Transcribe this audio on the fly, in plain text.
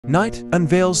Night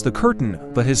unveils the curtain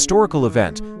of a historical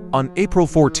event. On April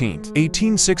 14,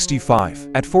 1865,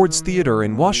 at Ford's Theater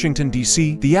in Washington,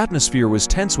 D.C., the atmosphere was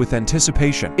tense with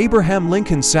anticipation. Abraham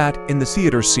Lincoln sat in the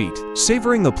theater seat,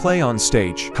 savoring the play on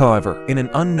stage. However, in an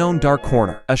unknown dark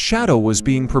corner, a shadow was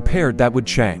being prepared that would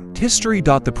change history.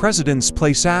 The president's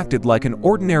place acted like an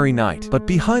ordinary night, but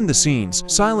behind the scenes,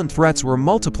 silent threats were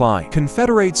multiplying.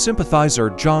 Confederate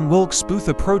sympathizer John Wilkes Booth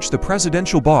approached the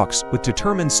presidential box with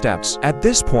determined steps. At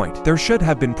this point, there should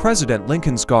have been President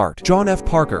Lincoln's guard, John F.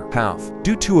 Parker.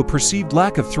 Due to a perceived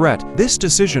lack of threat, this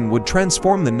decision would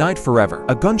transform the night forever.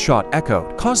 A gunshot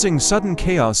echoed, causing sudden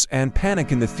chaos and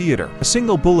panic in the theater. A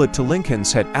single bullet to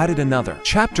Lincoln's head added another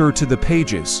chapter to the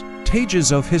pages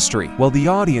of history. While the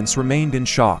audience remained in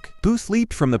shock, Booth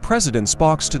leaped from the president's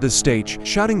box to the stage,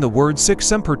 shouting the words "Sic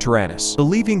Semper Tyrannis."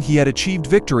 Believing he had achieved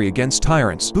victory against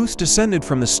tyrants, Booth descended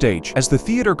from the stage as the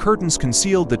theater curtains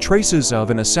concealed the traces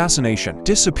of an assassination.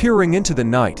 Disappearing into the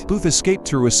night, Booth escaped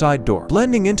through a side door,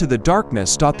 blending into the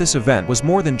darkness. This event was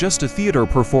more than just a theater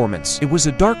performance. It was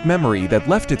a dark memory that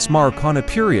left its mark on a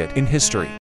period in history.